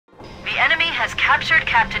has captured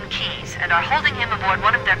Captain Keyes and are holding him aboard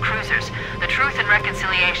one of their cruisers, the Truth and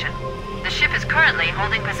Reconciliation. The ship is currently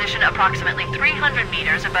holding position approximately 300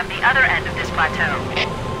 meters above the other end of this plateau.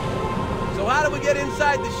 So how do we get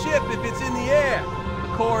inside the ship if it's in the air?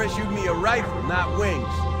 The Corps issued me a rifle, not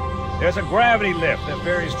wings. There's a gravity lift that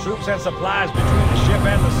ferries troops and supplies between the ship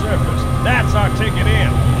and the surface. That's our ticket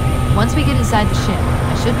in. Once we get inside the ship,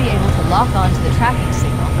 I should be able to lock on to the tracking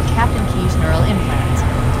signal from Captain Keyes' neural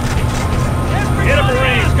implants. Get a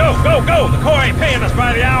Marines! Go, go, go! The Corps ain't paying us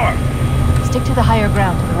by the hour! Stick to the higher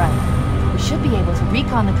ground to the right. We should be able to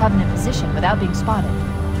recon the Covenant position without being spotted.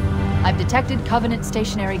 I've detected Covenant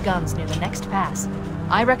stationary guns near the next pass.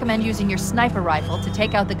 I recommend using your sniper rifle to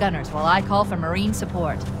take out the gunners while I call for Marine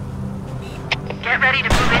support. Get ready to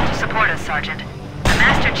move in to support us, Sergeant. The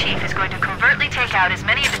Master Chief is going to covertly take out as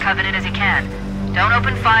many of the Covenant as he can. Don't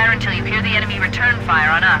open fire until you hear the enemy return fire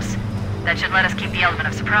on us. That should let us keep the element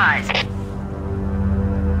of surprise.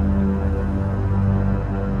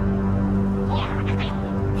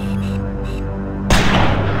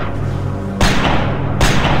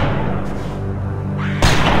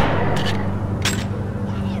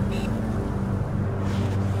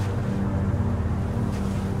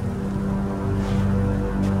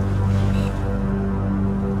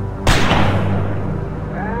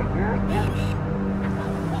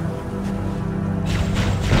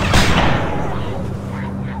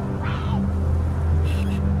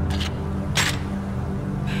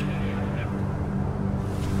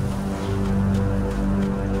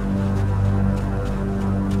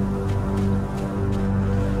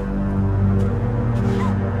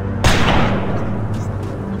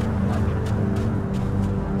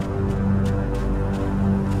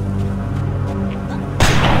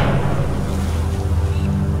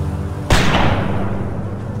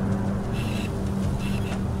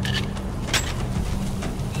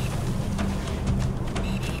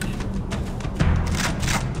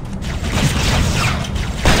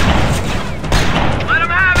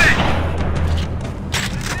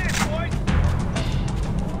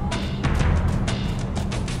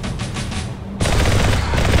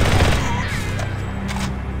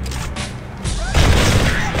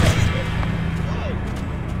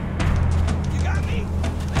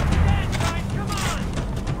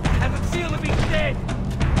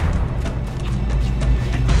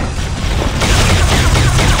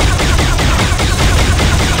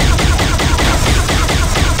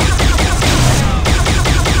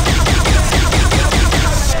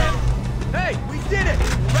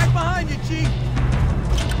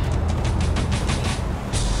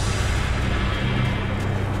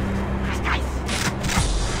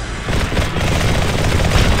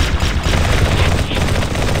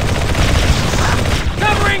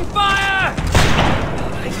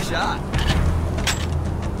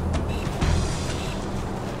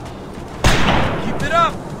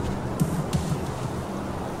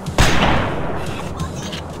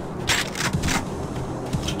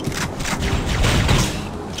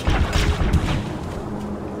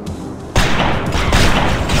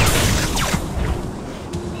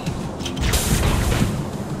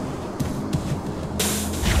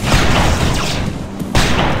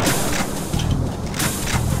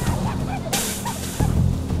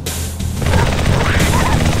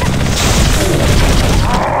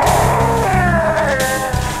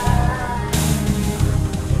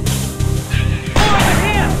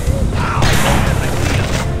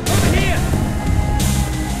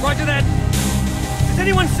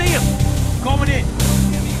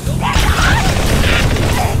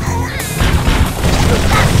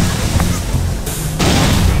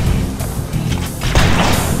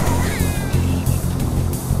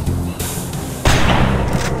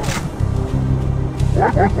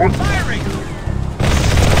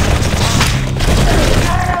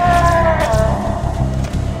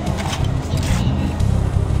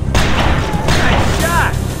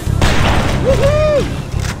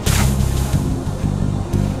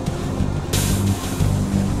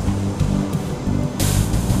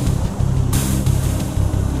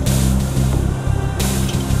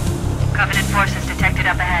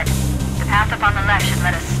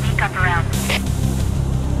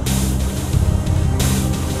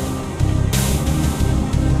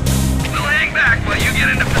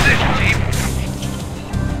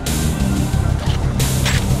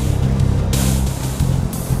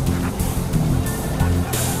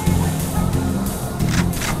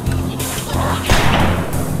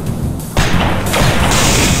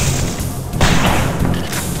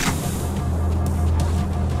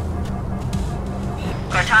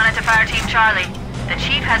 Charlie, the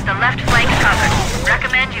Chief has the left flank covered.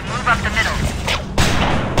 Recommend you move up the middle.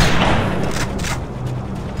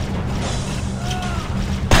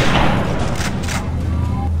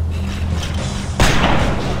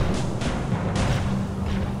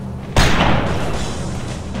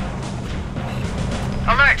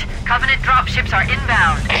 Covenant dropships are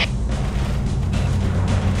inbound.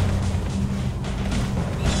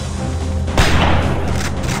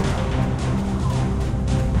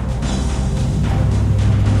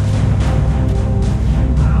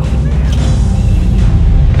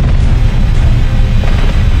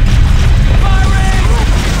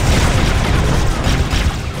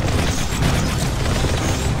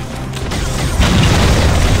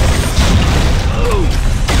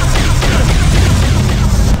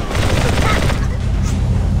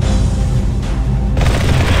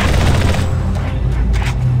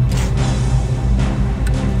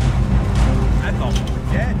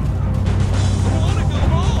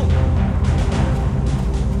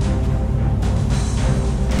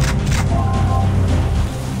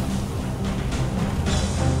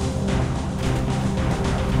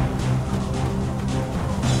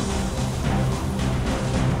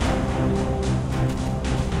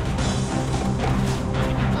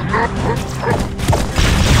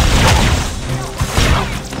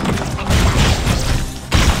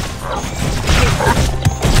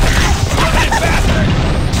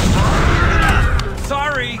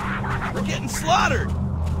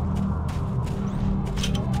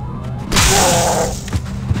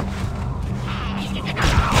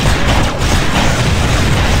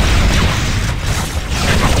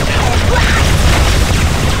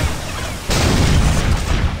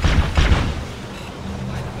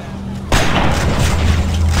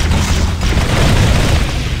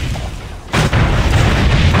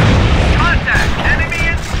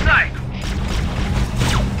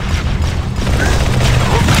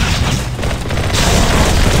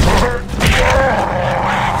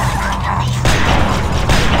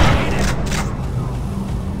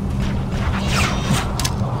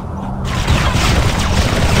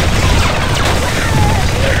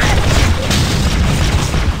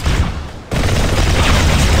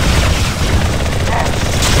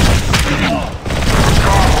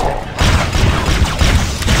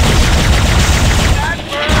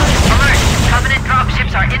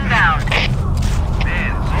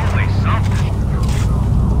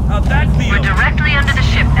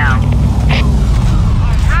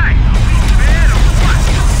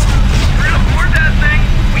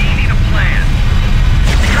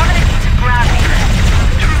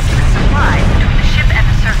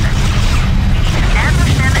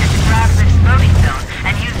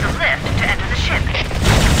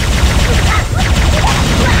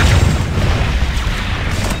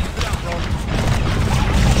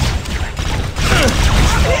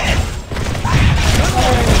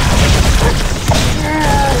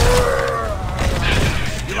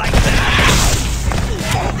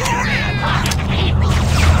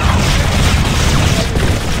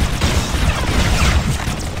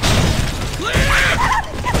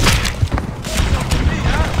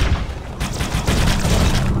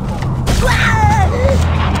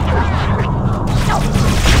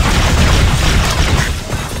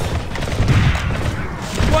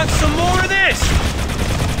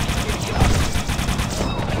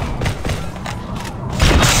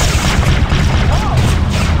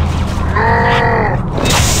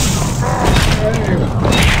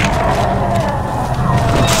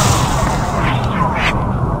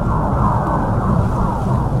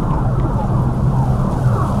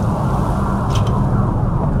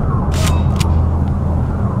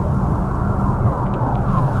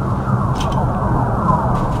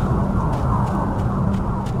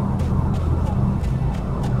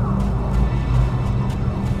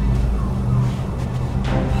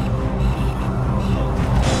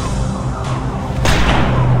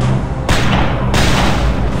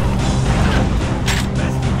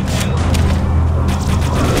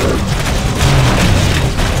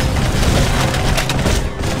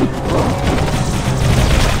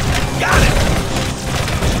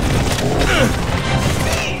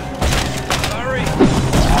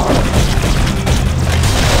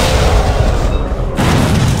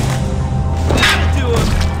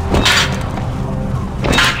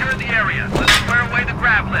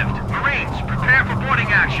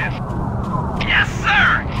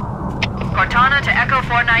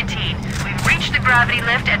 gravity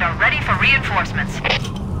lift and are ready for reinforcements.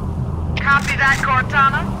 Copy that,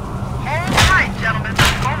 Cortana. Hold tight, gentlemen.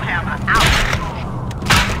 Homehammer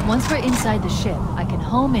out. Once we're inside the ship, I can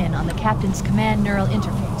home in on the captain's command neural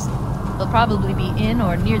interface. They'll probably be in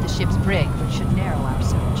or near the ship's brig, which should narrow our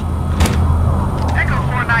search. Echo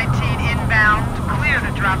 419 inbound. Clear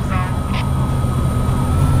the drop zone.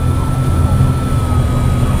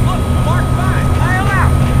 Look, Mark 5, pile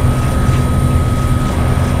out!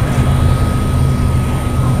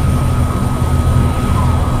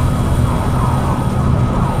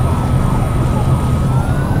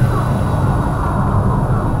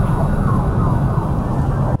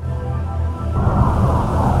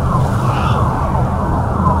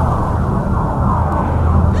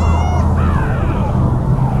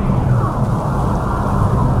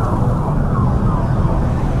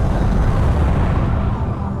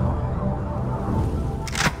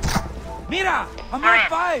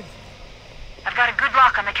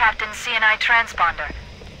 CNI transponder.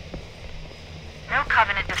 No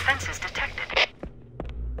Covenant defenses detected.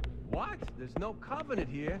 What? There's no Covenant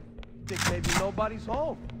here. Think maybe nobody's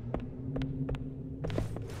home.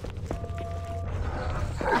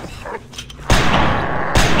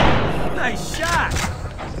 Nice shot!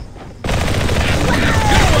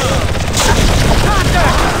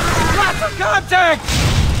 Contact! Lots of contact!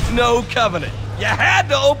 No Covenant. You had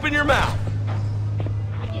to open your mouth.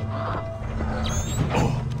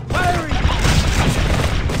 Firing!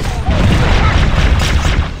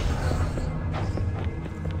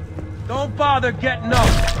 Don't bother getting up.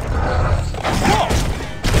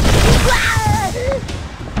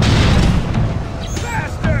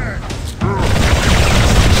 Bastard!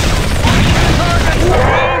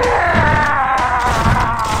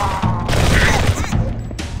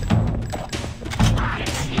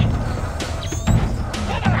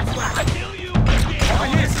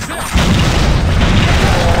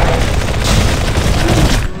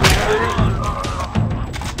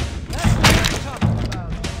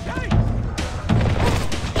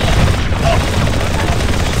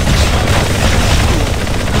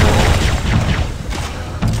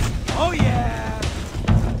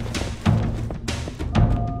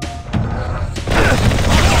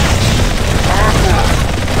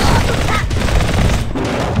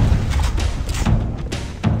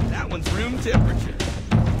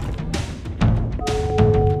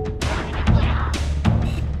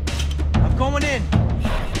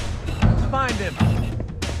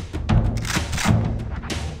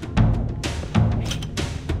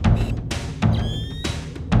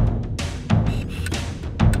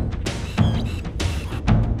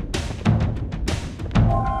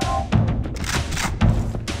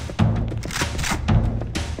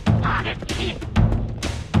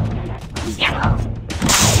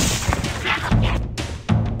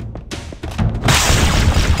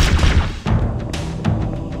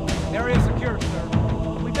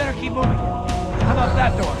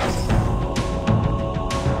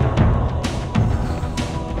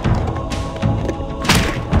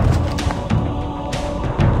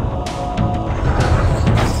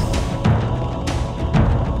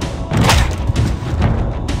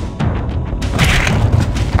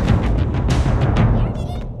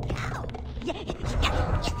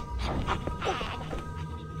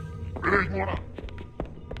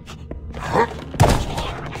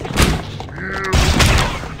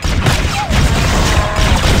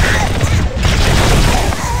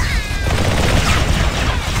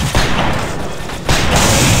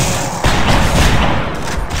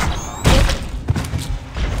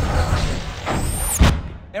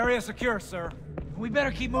 Area secure, sir. We better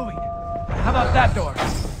keep moving. How about that door?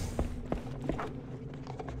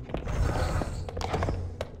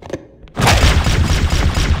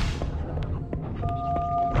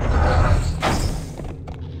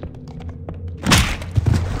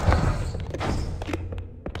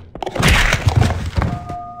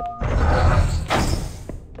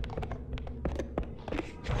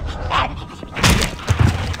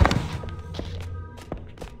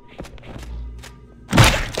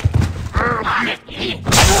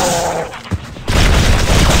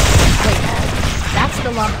 The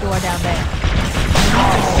locked door down there.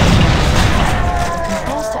 The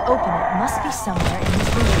controls to open it must be somewhere in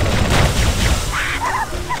this room.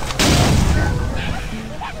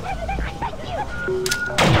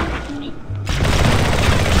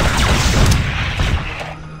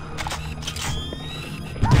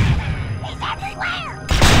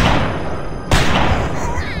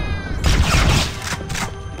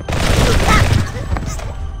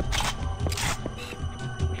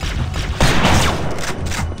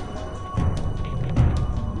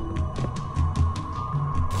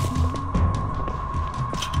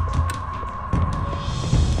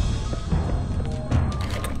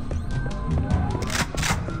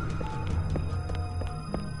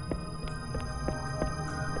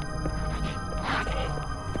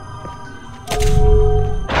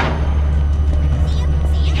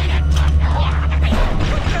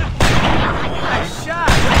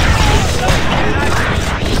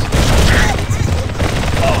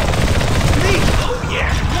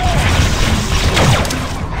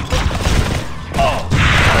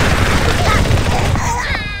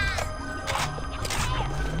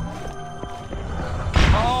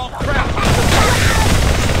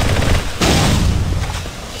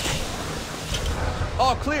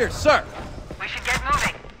 Clear, sir. We should get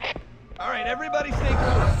moving. All right, everybody stay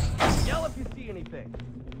cool. Yell if you see anything.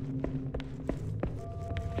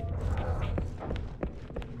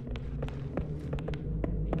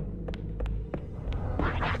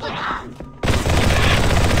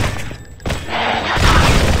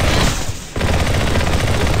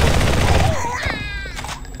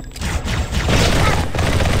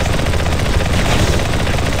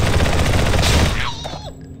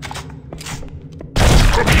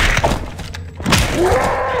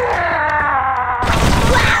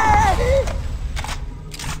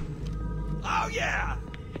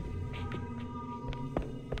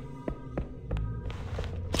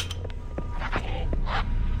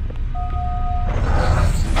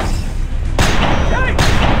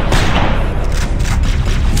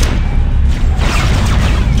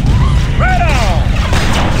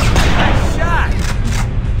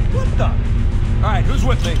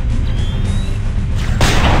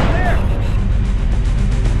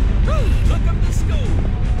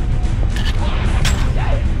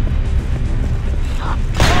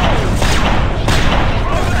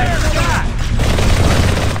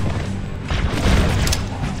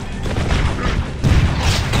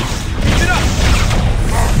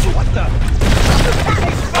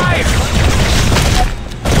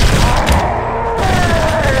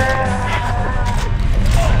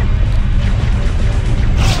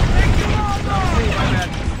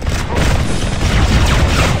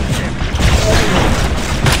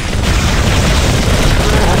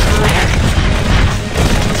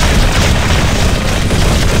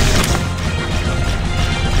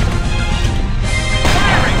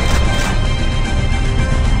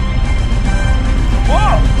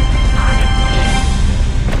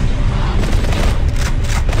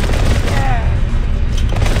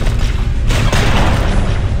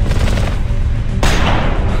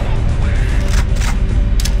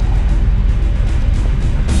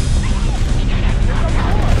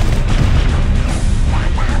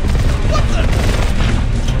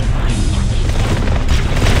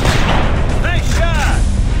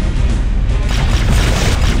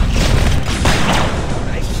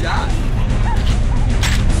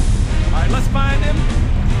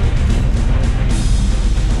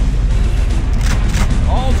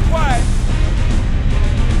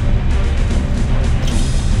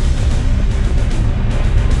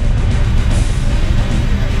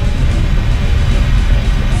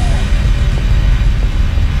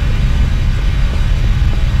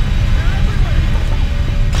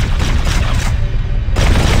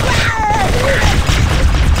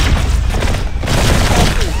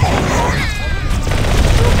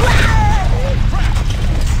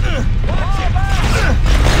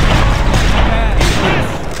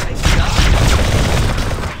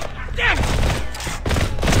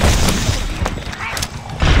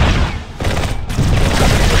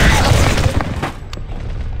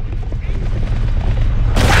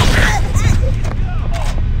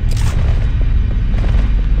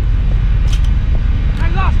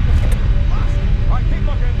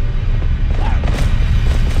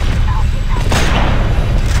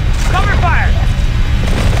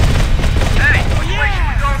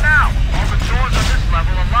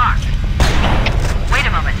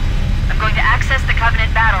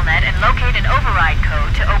 override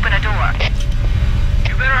code to open a door.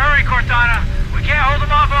 You better hurry, Cortana. We can't hold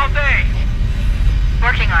them off all day.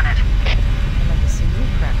 Working on it. I'd like to see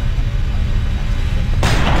you crack.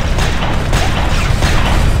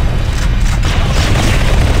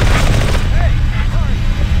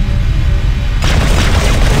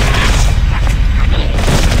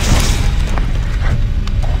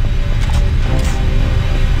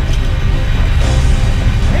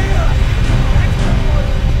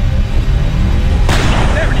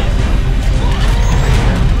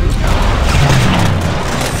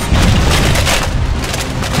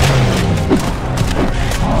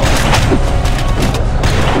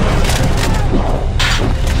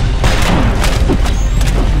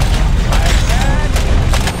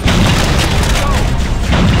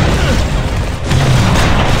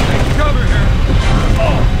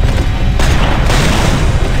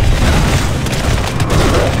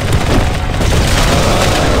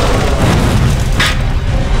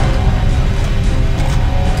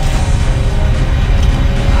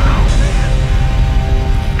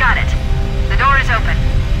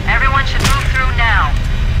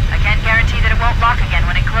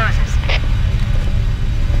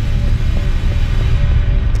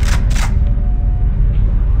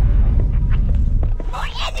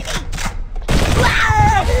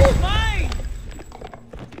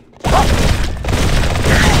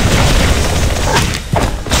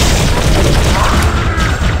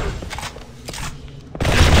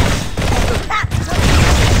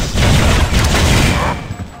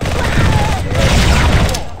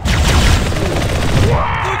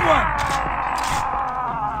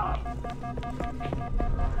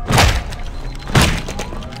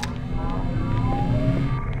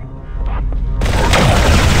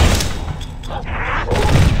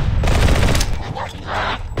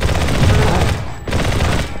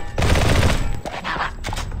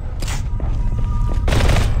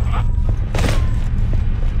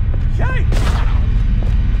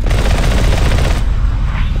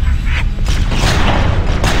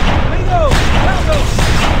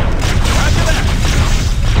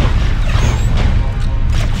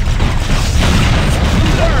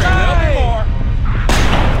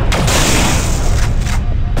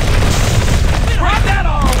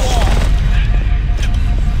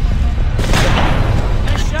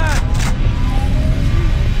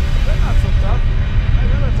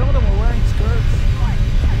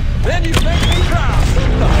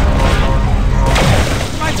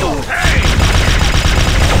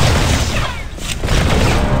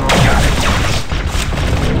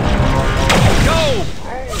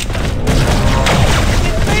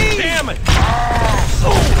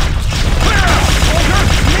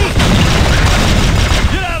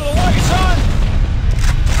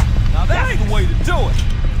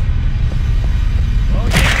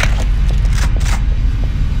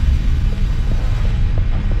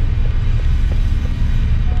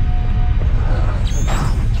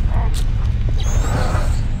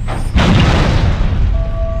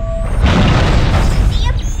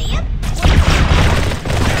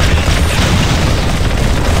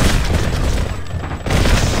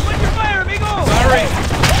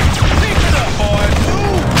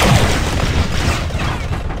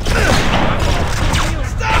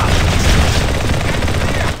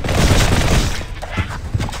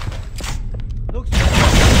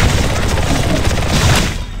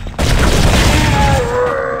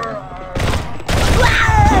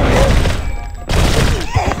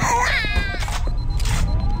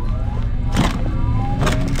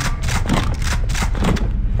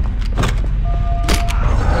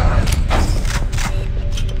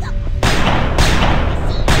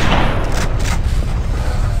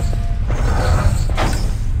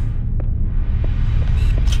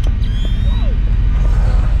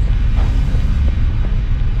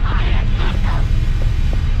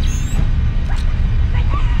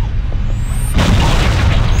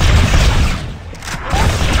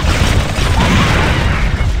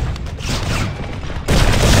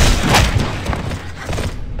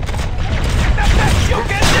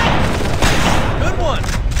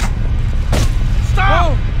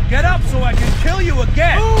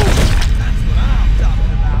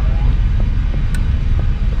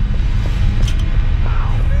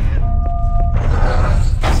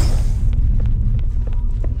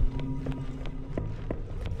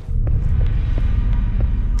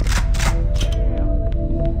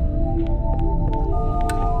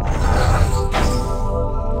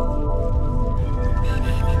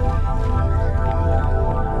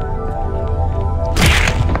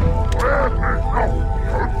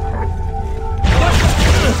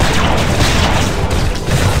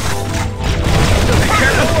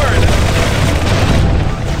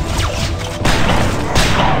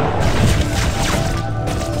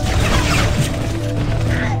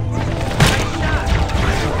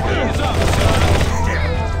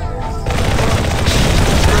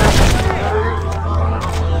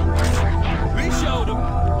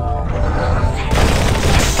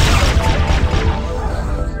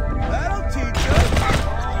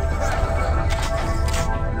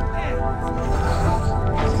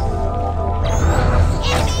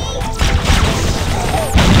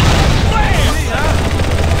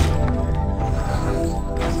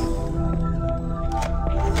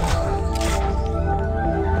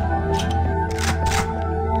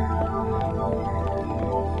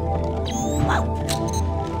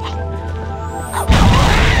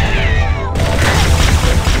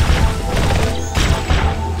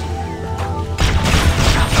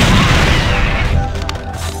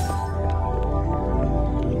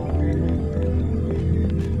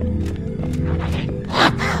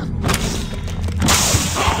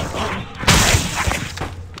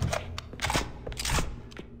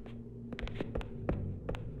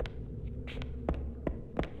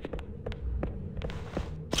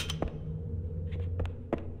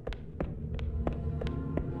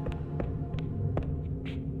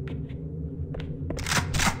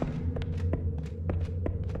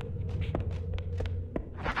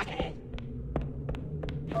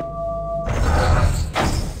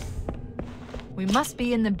 We must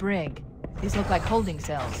be in the brig. These look like holding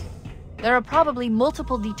cells. There are probably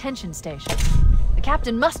multiple detention stations. The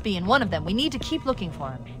captain must be in one of them. We need to keep looking for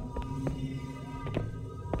him.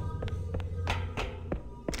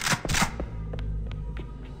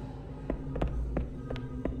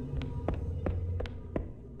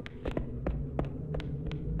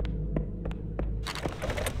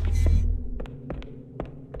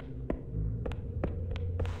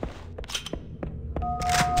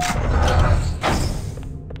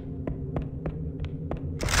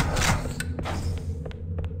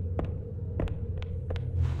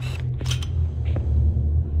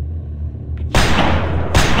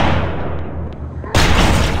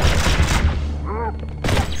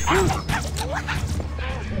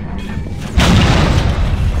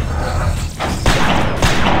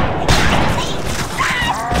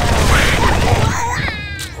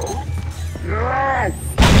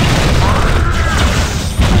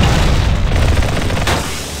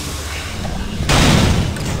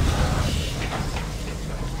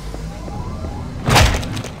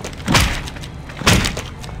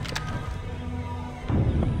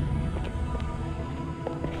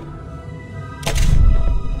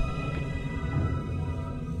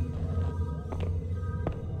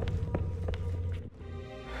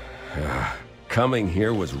 Coming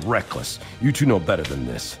here was reckless. You two know better than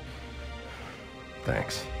this.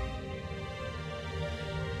 Thanks.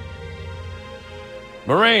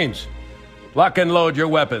 Marines! Lock and load your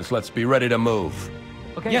weapons. Let's be ready to move.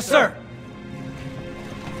 Okay, yes, sir.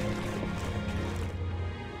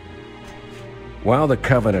 While the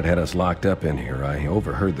Covenant had us locked up in here, I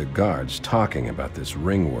overheard the guards talking about this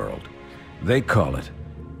ring world. They call it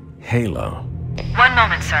Halo. One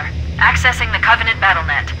moment, sir. Accessing the Covenant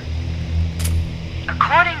BattleNet.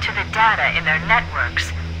 According to the data in their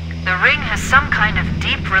networks, the ring has some kind of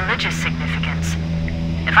deep religious significance.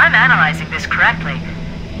 If I'm analyzing this correctly,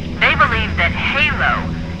 they believe that Halo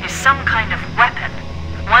is some kind of weapon,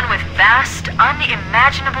 one with vast,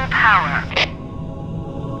 unimaginable power.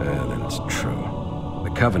 Then it's true.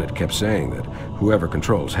 The Covenant kept saying that whoever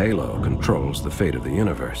controls Halo controls the fate of the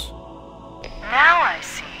universe. Now I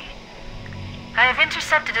see. I have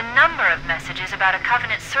intercepted a number of messages about a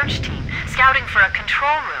Covenant search team scouting for a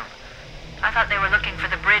control room. I thought they were looking for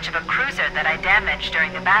the bridge of a cruiser that I damaged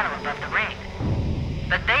during the battle above the ring.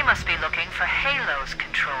 But they must be looking for Halo's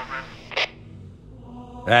control room.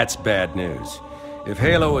 That's bad news. If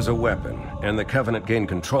Halo is a weapon, and the Covenant gain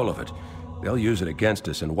control of it, they'll use it against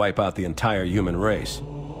us and wipe out the entire human race.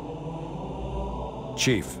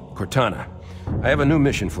 Chief, Cortana, I have a new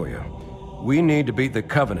mission for you. We need to beat the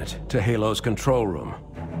Covenant to Halo's control room.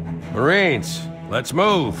 Marines, let's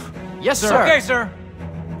move! Yes, sir. Okay, sir.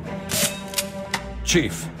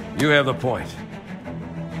 Chief, you have the point.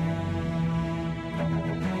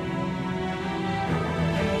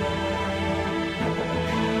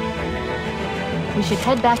 We should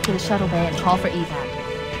head back to the shuttle bay and call for evac.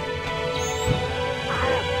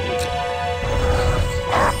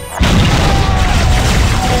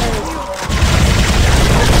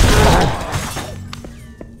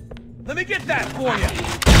 Let me get that for you.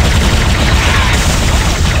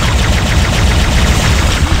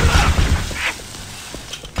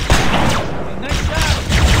 Nice job.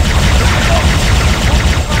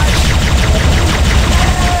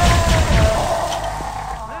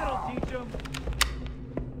 That'll teach him.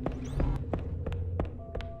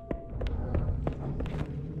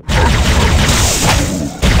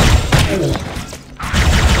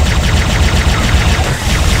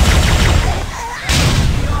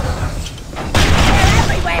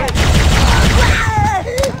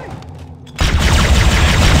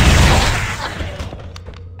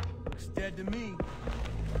 Dead to me.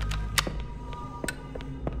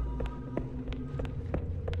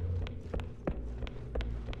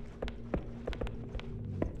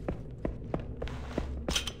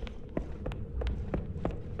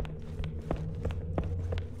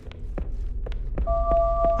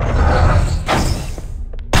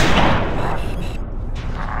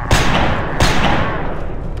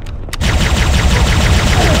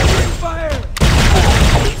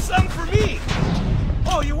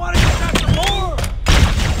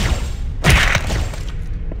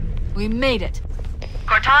 We made it.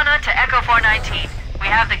 Cortana to Echo 419. We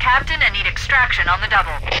have the captain and need extraction on the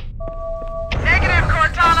double. Negative,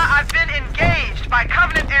 Cortana. I've been engaged by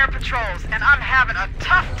Covenant air patrols, and I'm having a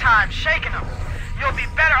tough time shaking them. You'll be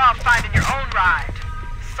better off finding your own ride.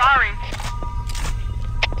 Sorry.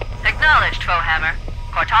 Acknowledged, Foehammer.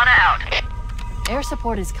 Cortana out. Air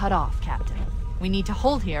support is cut off, Captain. We need to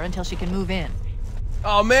hold here until she can move in.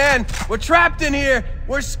 Oh man, we're trapped in here!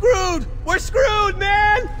 We're screwed! We're screwed,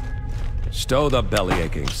 man! Stow the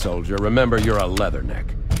belly-aching, soldier. Remember, you're a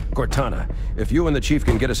leatherneck. Cortana, if you and the Chief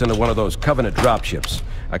can get us into one of those Covenant dropships,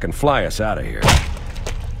 I can fly us out of here.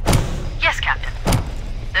 Yes, Captain.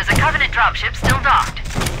 There's a Covenant dropship still docked.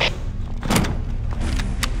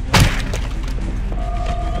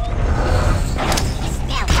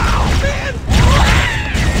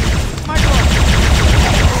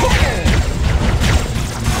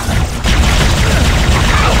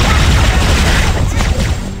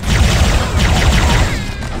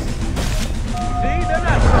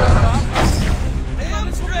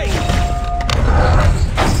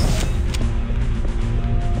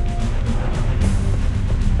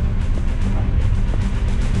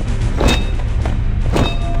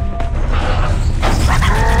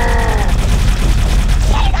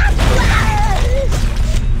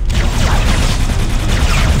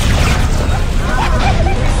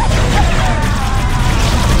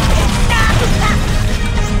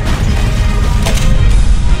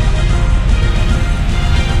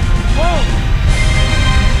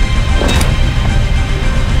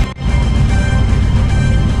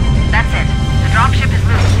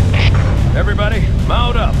 Everybody,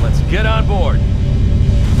 mount up. Let's get on board.